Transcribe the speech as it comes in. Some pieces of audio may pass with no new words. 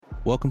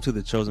Welcome to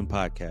the Chosen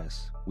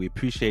Podcast. We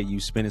appreciate you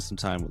spending some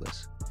time with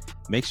us.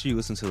 Make sure you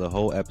listen to the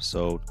whole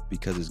episode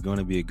because it's going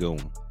to be a good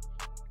one.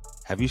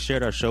 Have you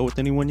shared our show with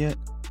anyone yet?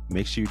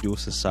 Make sure you do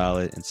us a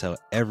solid and tell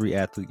every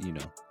athlete you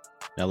know.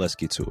 Now let's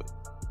get to it.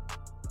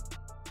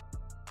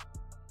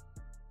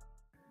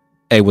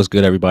 Hey, what's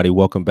good, everybody?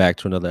 Welcome back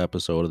to another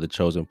episode of the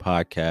Chosen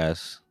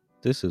Podcast.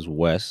 This is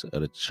Wes of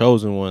the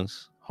Chosen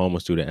Ones, home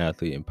of student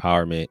athlete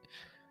empowerment.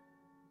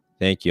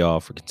 Thank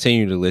y'all for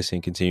continuing to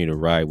listen, continue to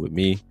ride with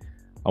me.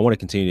 I want to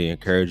continue to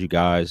encourage you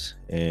guys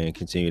and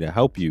continue to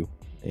help you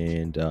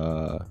and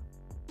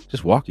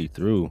just walk you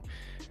through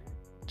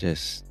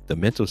just the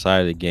mental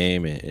side of the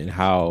game and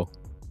how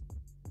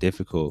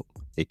difficult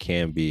it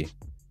can be,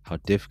 how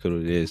difficult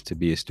it is to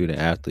be a student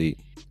athlete,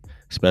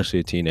 especially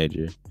a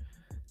teenager,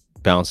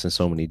 balancing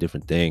so many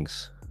different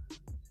things.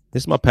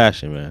 This is my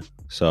passion, man.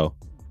 So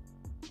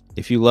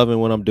if you loving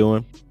what I'm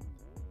doing,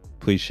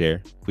 please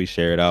share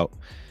it out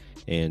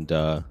and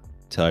tell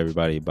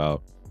everybody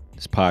about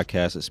this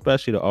podcast,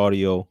 especially the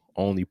audio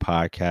only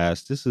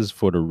podcast. This is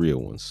for the real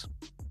ones.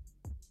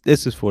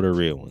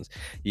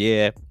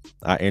 Yeah,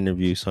 I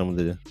interview some of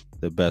the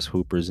best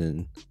hoopers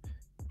in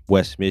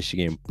West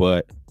Michigan,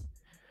 but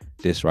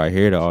this right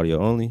here, the audio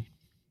only,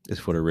 is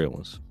for the real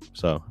ones.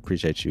 So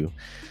appreciate you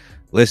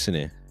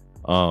listening.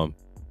 I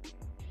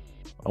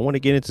want to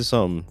get into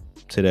something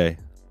today.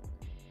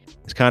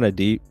 It's kind of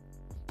deep,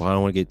 but I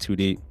don't want to get too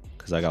deep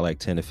because I got like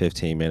 10 to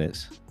 15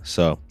 minutes.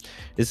 So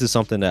this is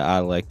something that I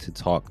like to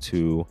talk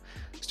to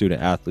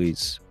student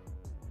athletes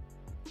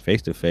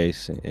face to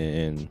face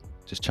and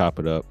just chop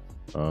it up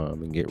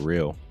and get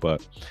real.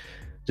 But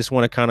just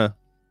want to kind of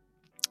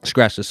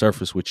scratch the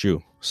surface with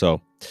you. So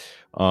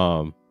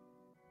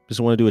just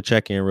want to do a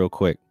check-in real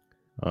quick.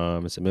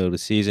 It's the middle of the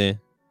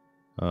season.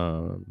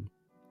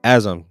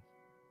 As I'm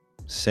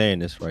saying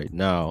this right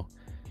now,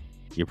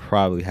 you're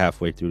probably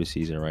halfway through the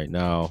season right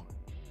now.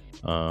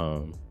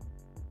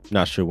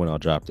 Not sure when I'll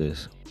drop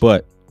this,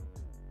 but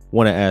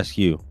want to ask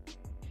you,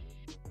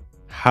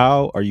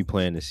 how are you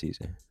playing this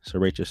season? So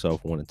rate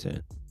yourself 1 to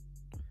 10.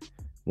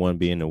 1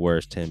 being the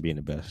worst, 10 being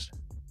the best.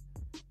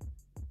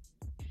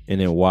 And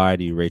then why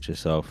do you rate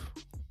yourself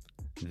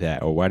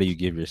that, or why do you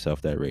give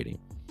yourself that rating?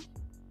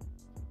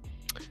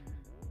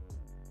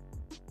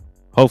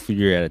 Hopefully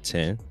you're at a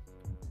 10,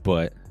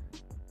 but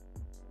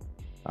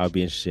I'll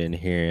be interested in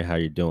hearing how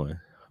you're doing.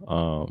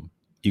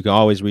 You can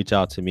always reach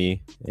out to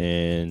me,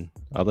 and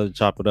I'd love to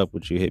chop it up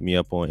with you. Hit me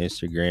up on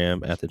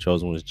Instagram at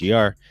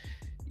thechoseenonesgr.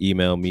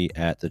 Email me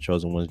at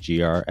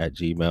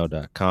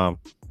thechoseenonesgr@gmail.com.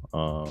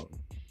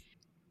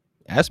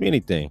 Ask me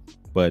anything,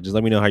 but just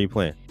let me know how you're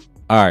playing.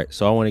 All right,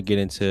 so I want to get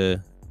into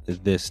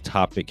this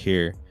topic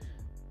here.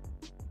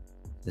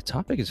 The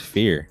topic is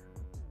fear.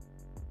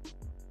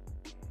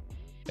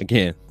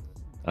 Again,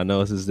 I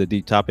know this is a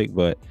deep topic,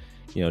 but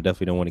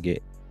definitely don't want to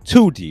get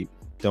too deep.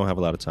 Don't have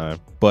a lot of time,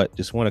 but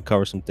just want to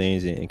cover some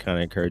things and kind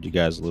of encourage you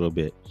guys a little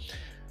bit.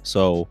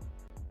 So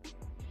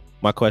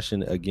my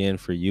question again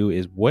for you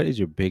is, what is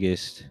your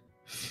biggest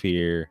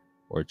fear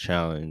or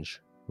challenge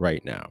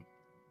right now?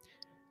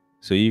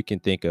 So you can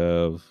think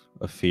of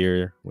a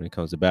fear when it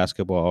comes to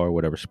basketball or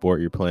whatever sport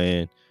you're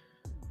playing,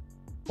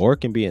 or it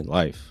can be in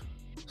life.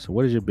 So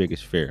what is your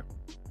biggest fear?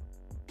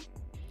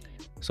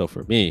 So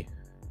for me,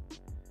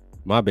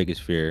 my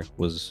biggest fear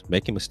was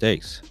making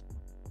mistakes,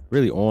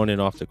 really on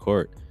and off the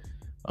court.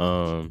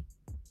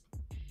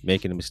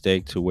 Making a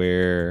mistake to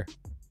where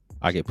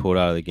I get pulled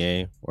out of the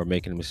game, or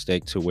making a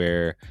mistake to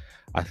where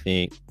I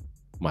think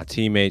my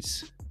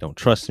teammates don't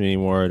trust me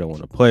anymore, don't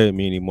want to play with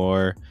me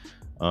anymore.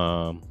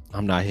 I'm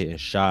not hitting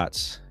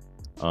shots.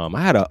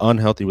 I had an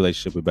unhealthy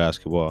relationship with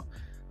basketball.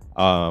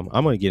 I'm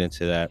going to get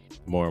into that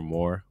more and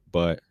more,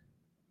 but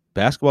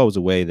basketball was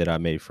a way that I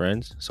made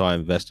friends. So I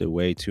invested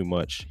way too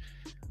much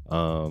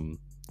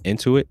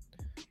into it.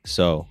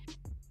 So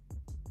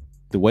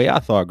the way I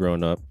thought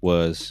growing up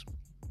was,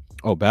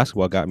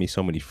 basketball got me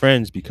so many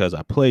friends because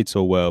I played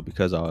so well,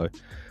 because I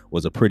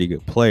was a pretty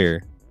good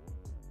player.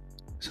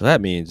 So that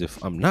means if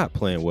I'm not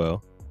playing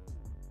well,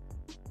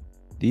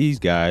 these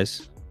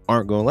guys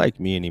aren't going to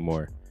like me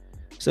anymore.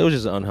 So it was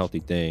just an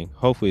unhealthy thing.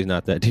 Hopefully it's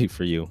not that deep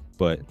for you,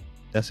 but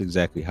that's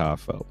exactly how I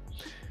felt.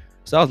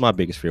 So that was my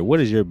biggest fear.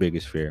 What is your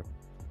biggest fear?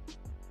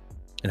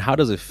 And how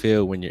does it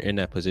feel when you're in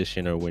that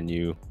position, or when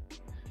you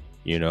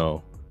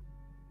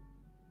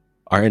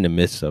are in the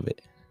midst of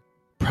it?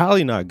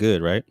 Probably not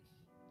good, right?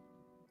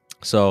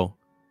 So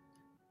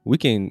we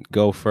can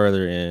go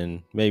further,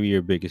 and maybe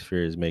your biggest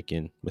fear is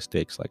making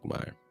mistakes like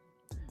mine.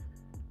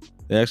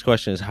 The next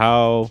question is,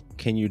 how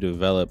can you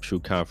develop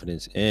true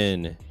confidence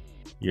in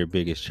your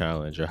biggest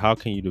challenge? Or how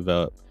can you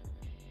develop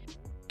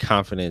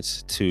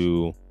confidence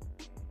to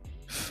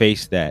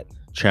face that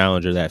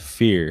challenge or that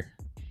fear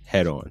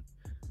head on?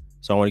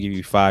 So I want to give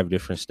you 5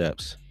 different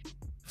steps.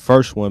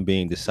 First one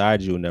being,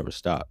 decide you'll never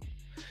stop.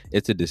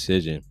 It's a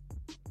decision.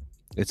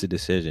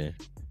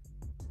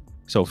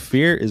 So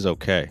fear is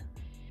okay.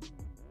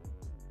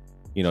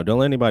 Don't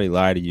let anybody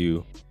lie to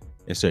you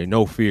and say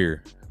no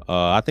fear.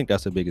 I think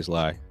that's the biggest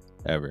lie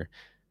ever.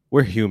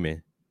 We're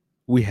human.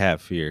 We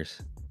have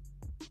fears.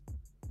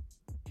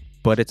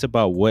 But it's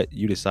about what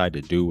you decide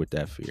to do with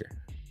that fear.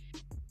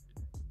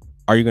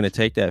 Are you going to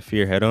take that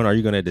fear head on? Are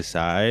you going to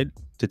decide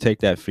to take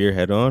that fear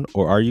head on?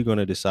 Or are you going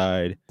to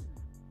decide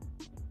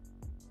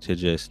to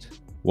just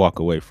walk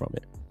away from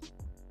it?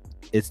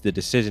 It's the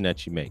decision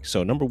that you make.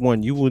 So number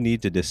one, you will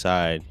need to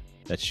decide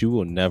that you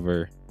will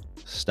never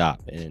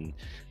stop and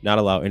not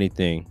allow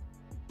anything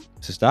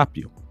to stop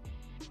you.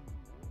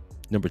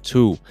 Number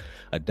two,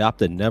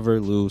 adopt a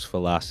never lose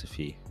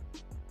philosophy.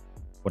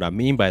 What I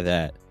mean by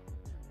that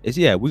is,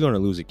 yeah, we're going to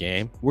lose a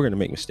game. We're going to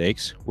make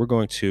mistakes. We're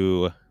going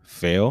to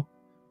fail.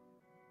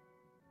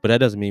 But that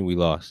doesn't mean we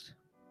lost.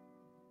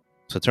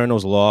 So turn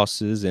those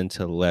losses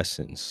into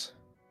lessons,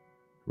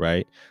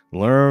 right?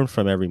 Learn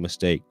from every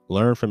mistake.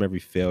 Learn from every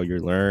failure.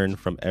 Learn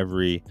from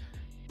every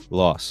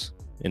loss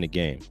in the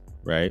game,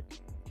 right?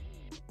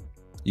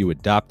 You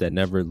adopt that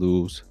never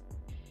lose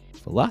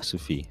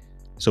philosophy.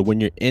 So when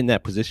you're in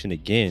that position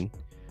again,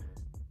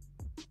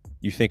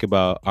 you think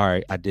about, all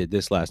right, I did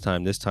this last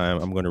time. This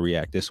time I'm going to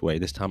react this way.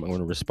 This time I'm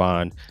going to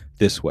respond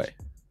this way.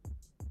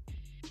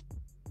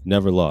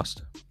 Never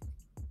lost.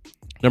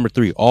 Number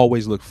three,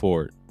 always look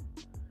forward.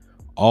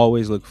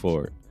 Always look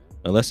forward.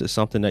 Unless it's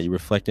something that you're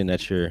reflecting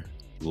that you're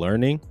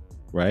learning,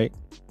 right?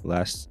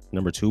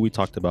 Number two, we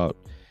talked about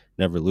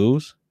never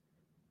lose.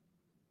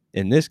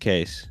 In this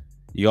case,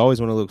 you always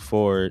want to look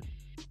forward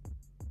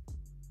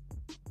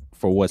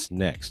for what's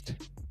next.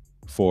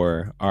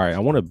 For, all right, I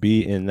want to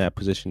be in that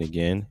position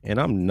again, and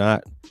I'm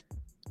not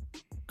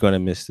going to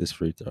miss this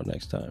free throw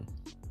next time.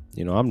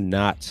 You know, I'm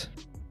not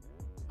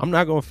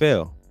going to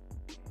fail.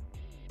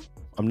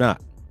 I'm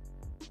not.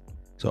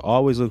 So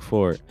always look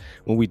forward.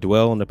 When we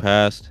dwell on the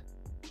past,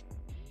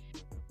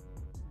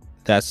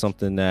 that's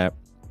something that.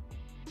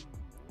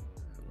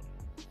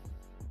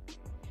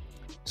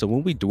 So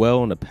when we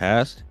dwell on the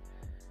past,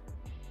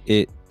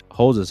 it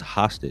holds us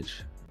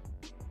hostage.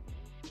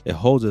 It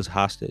holds us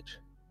hostage.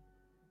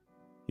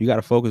 You got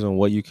to focus on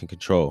what you can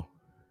control.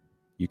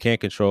 You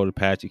can't control the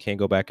past. You can't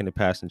go back in the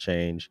past and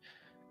change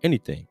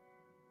anything.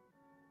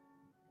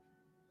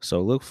 So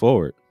look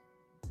forward.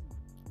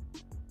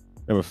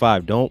 Number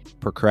five, don't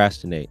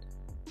procrastinate.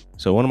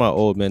 So one of my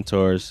old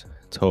mentors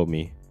told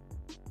me,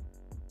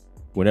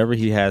 whenever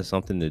he had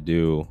something to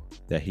do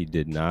that he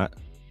did not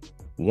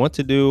want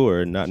to do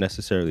or not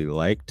necessarily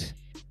liked,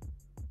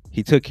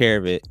 he took care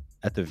of it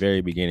at the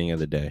very beginning of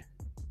the day.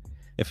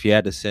 If he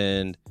had to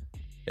send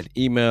an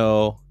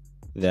email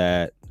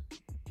that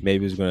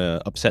maybe was going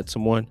to upset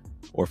someone,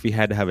 or if he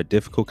had to have a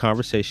difficult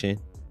conversation,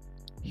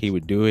 he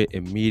would do it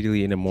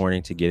immediately in the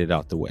morning to get it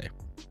out the way.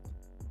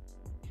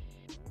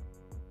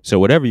 So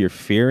whatever you're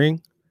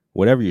fearing,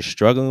 whatever you're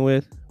struggling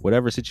with,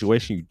 whatever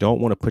situation you don't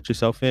want to put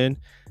yourself in,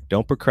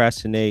 don't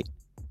procrastinate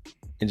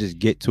and just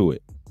get to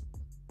it.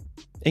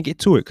 And get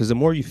to it, because the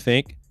more you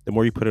think, the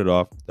more you put it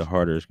off, the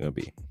harder it's going to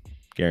be.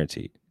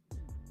 Guaranteed.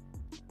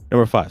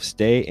 Number five,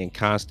 stay in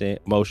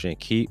constant motion.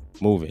 Keep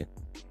moving.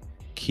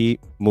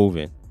 Keep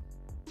moving.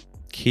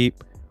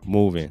 Keep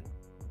moving.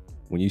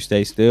 When you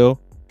stay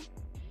still,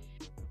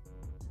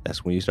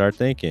 that's when you start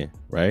thinking,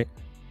 right?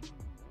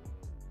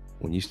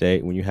 When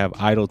you have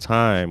idle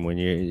time, when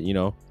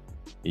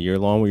you're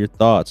alone with your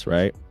thoughts,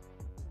 right?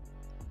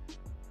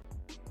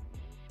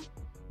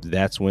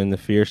 That's when the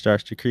fear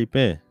starts to creep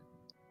in.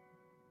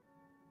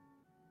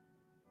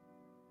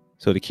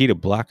 So the key to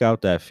block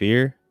out that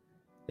fear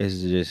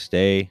is to just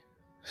stay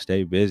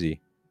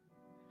busy.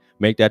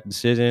 Make that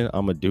decision.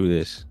 I'm going to do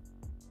this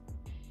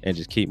and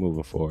just keep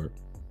moving forward.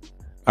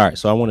 All right.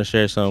 So I want to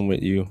share something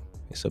with you.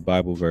 It's a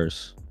Bible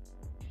verse,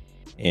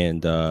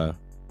 and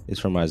it's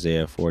from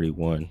Isaiah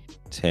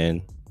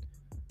 41:10.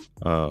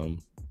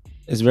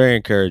 It's very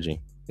encouraging.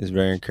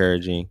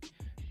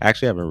 I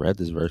actually haven't read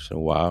this verse in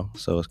a while,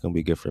 so it's going to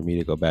be good for me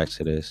to go back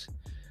to this.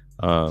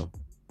 So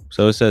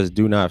it says,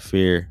 "Do not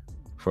fear,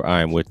 for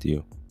I am with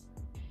you.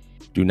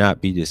 Do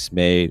not be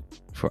dismayed,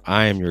 for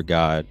I am your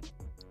God.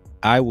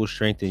 I will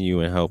strengthen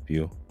you and help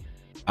you.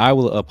 I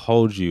will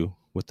uphold you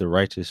with the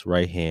righteous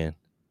right hand."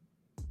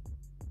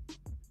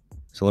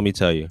 So let me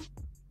tell you,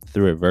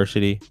 through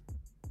adversity,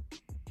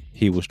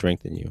 he will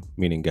strengthen you,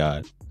 meaning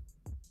God.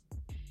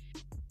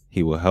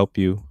 He will help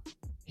you.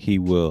 He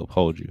will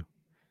uphold you.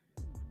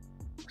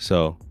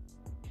 So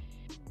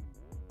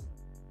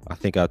I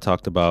think I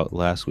talked about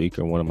last week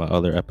or one of my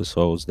other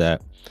episodes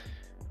that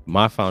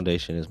my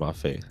foundation is my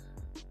faith.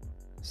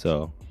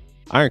 So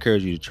I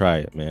encourage you to try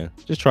it, man.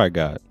 Just try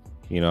God.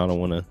 I don't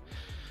want to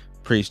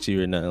preach to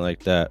you or nothing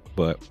like that,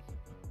 but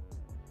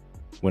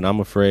when I'm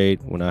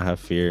afraid, when I have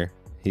fear,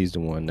 he's the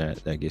one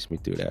that gets me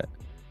through that.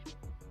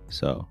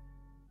 So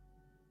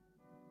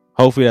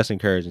hopefully that's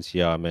encouraging to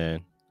y'all,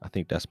 man. I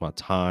think that's my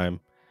time.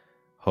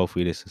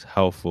 Hopefully this is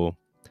helpful.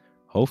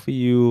 Hopefully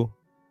you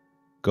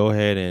go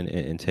ahead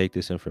and take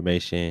this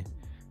information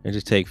and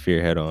just take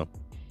fear head on,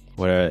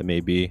 whatever it may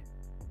be.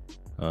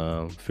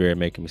 Fear of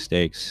making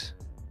mistakes,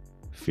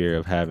 fear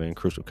of having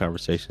crucial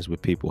conversations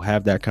with people.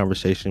 Have that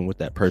conversation with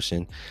that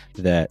person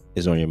that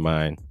is on your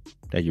mind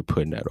that you're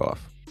putting that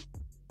off.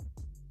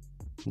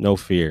 No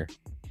fear.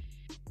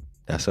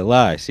 That's a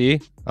lie. See,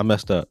 I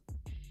messed up.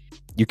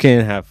 You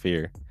can have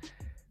fear,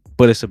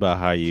 but it's about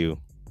how you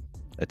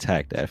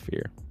attack that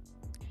fear.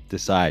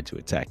 Decide to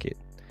attack it.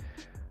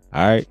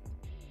 All right.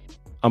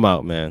 I'm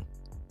out, man.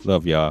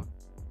 Love y'all.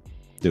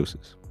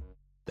 Deuces.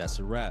 That's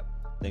a wrap.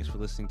 Thanks for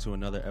listening to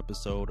another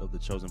episode of the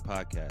Chosen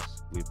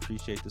Podcast. We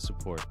appreciate the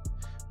support.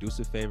 Do us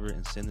a favor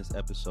and send this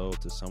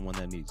episode to someone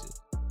that needs it.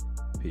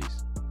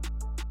 Peace.